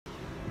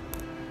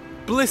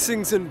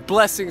Blessings and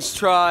blessings,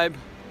 tribe.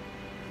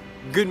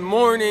 Good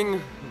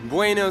morning,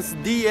 buenos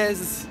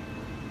dias,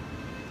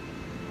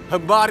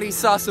 habari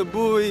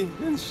sasabui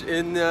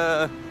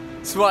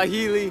in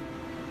Swahili.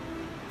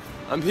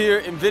 I'm here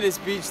in Venice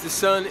Beach. The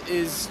sun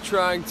is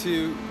trying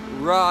to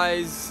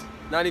rise.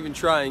 Not even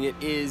trying, it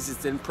is.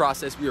 It's in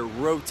process. We are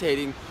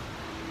rotating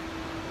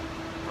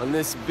on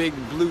this big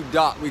blue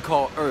dot we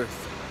call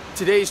Earth.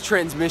 Today's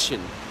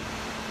transmission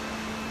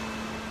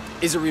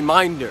is a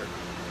reminder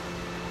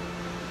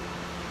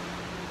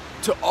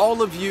to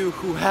all of you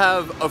who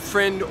have a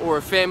friend or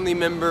a family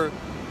member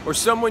or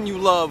someone you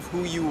love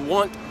who you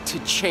want to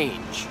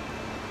change.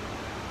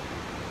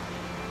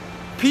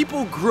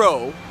 People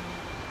grow,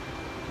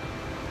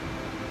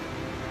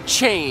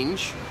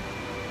 change,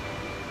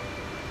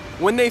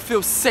 when they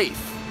feel safe,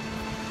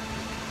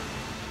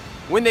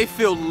 when they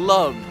feel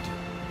loved.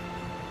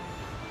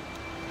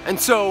 And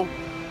so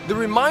the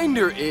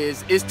reminder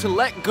is to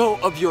let go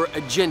of your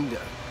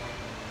agenda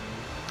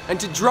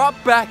and to drop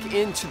back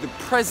into the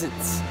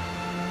presence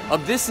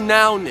of this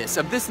nowness,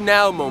 of this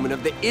now moment,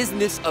 of the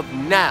isness of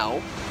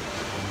now,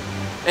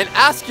 and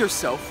ask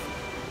yourself,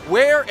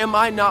 where am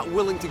I not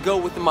willing to go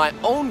with my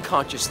own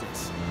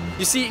consciousness?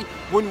 You see,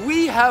 when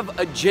we have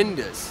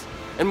agendas,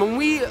 and when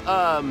we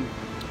are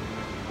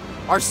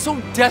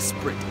so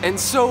desperate and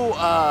so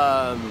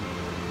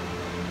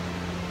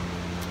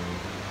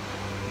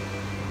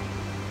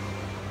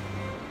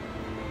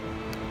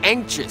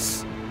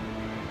anxious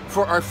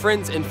for our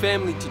friends and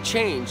family to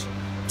change,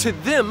 to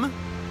them,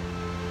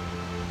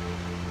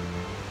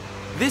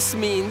 this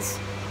means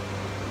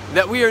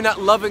that we are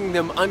not loving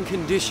them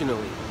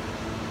unconditionally.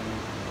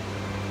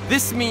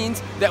 This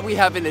means that we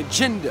have an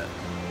agenda,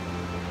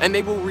 and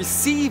they will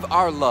receive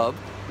our love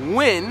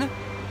when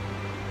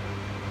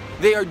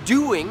they are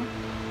doing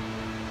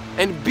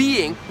and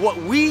being what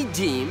we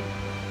deem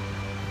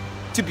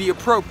to be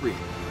appropriate.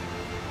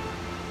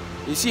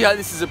 You see how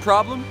this is a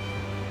problem?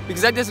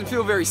 Because that doesn't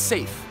feel very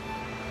safe.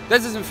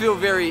 That doesn't feel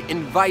very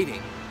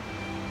inviting.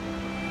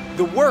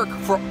 The work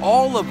for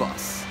all of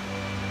us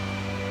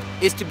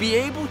is to be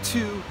able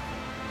to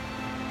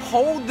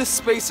hold the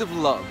space of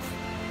love,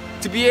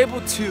 to be able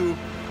to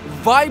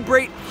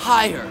vibrate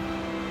higher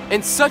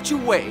in such a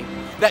way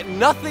that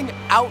nothing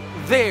out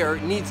there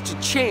needs to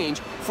change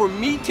for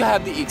me to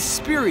have the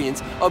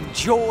experience of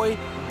joy,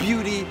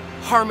 beauty,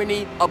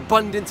 harmony,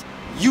 abundance,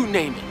 you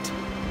name it.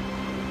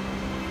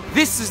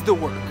 This is the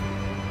work.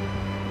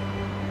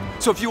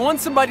 So if you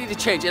want somebody to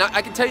change, and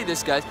I can tell you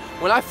this, guys,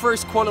 when I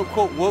first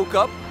quote-unquote woke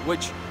up,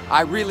 which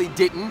I really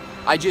didn't,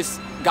 I just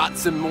got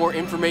some more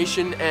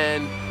information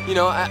and, you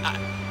know,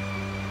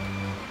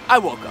 I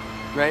woke up,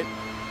 right?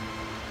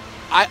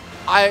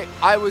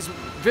 I was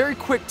very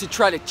quick to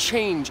try to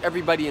change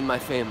everybody in my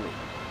family.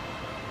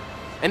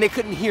 And they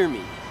couldn't hear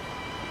me.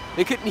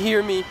 They couldn't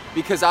hear me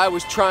because I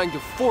was trying to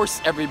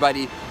force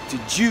everybody to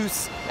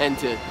juice and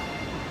to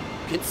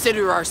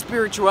consider our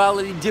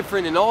spirituality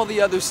different and all the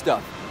other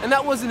stuff. And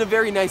that wasn't a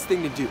very nice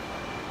thing to do.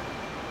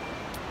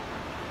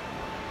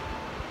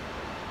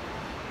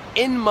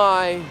 In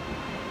my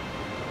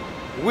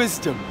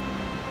wisdom,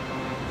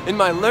 in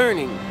my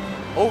learning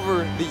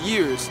over the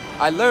years,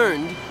 I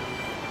learned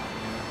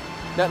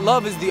that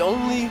love is the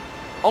only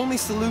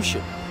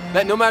solution.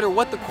 That no matter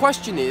what the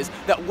question is,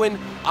 that when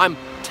I'm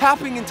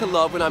tapping into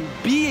love, when I'm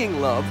being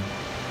love,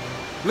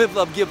 live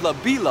love, give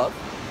love, be love,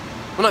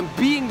 when I'm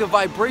being the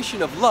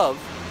vibration of love,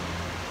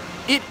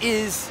 it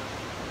is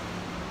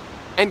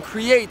and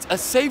creates a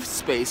safe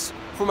space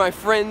for my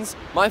friends,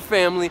 my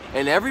family,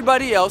 and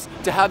everybody else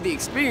to have the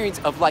experience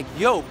of like,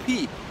 yo,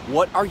 P,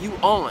 what are you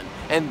on?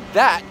 And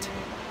that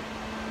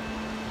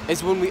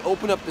is when we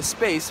open up the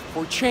space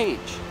for change.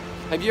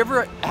 Have you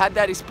ever had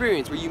that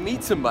experience where you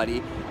meet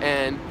somebody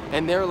and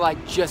they're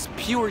like just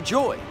pure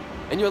joy?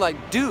 And you're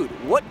like, dude,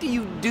 what do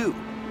you do?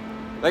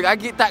 Like, I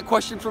get that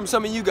question from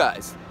some of you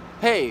guys.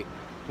 Hey,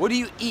 what do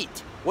you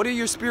eat? What are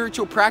your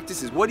spiritual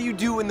practices? What do you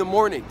do in the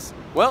mornings?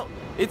 Well,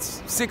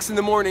 it's 6 in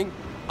the morning.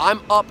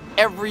 I'm up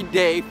every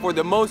day for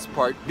the most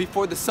part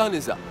before the sun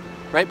is up,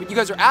 right? But you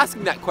guys are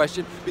asking that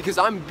question because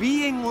I'm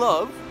being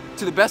love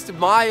to the best of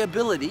my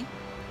ability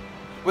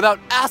without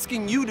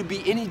asking you to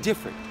be any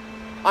different.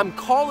 I'm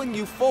calling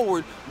you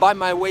forward by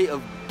my way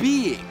of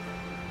being.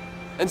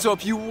 And so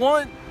if you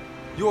want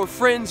your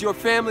friends, your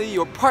family,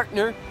 your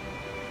partner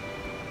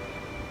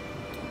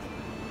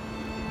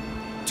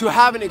to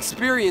have an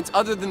experience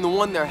other than the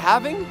one they're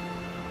having,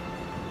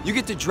 you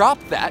get to drop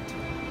that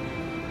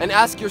and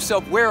ask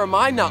yourself, where am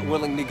I not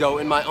willing to go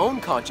in my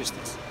own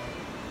consciousness?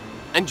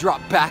 And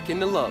drop back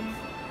into love.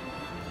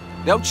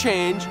 They'll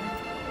change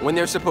when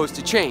they're supposed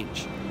to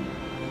change.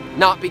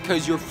 Not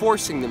because you're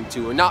forcing them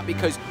to, or not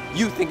because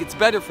you think it's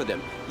better for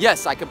them.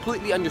 Yes, I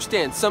completely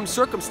understand. Some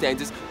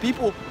circumstances,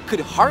 people could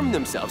harm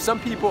themselves. Some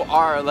people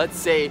are, let's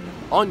say,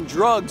 on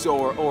drugs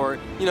or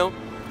you know.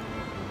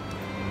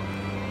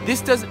 This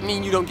doesn't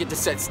mean you don't get to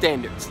set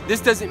standards. This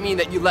doesn't mean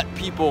that you let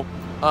people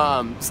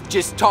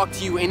just talk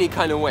to you any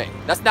kind of way.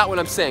 That's not what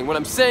I'm saying. What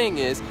I'm saying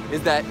is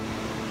that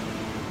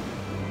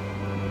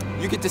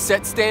you get to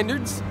set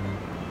standards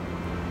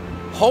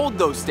uphold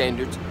those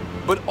standards,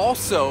 but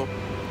also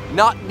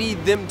not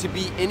need them to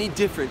be any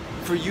different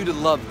for you to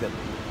love them.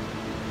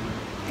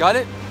 Got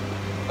it?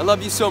 I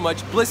love you so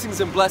much. Blessings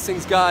and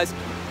blessings, guys.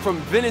 From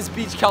Venice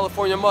Beach,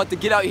 California. I'm about to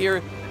get out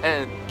here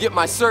and get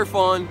my surf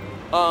on.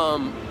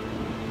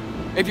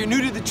 If you're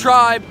new to the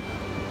tribe,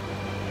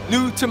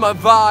 new to my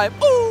vibe,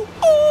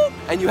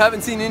 and you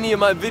haven't seen any of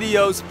my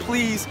videos,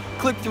 please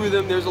click through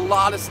them. There's a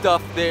lot of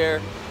stuff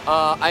there.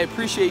 I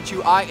appreciate you.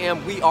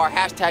 We are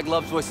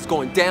 #LoveVoice is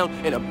going down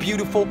in a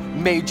beautiful,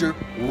 major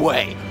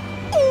way.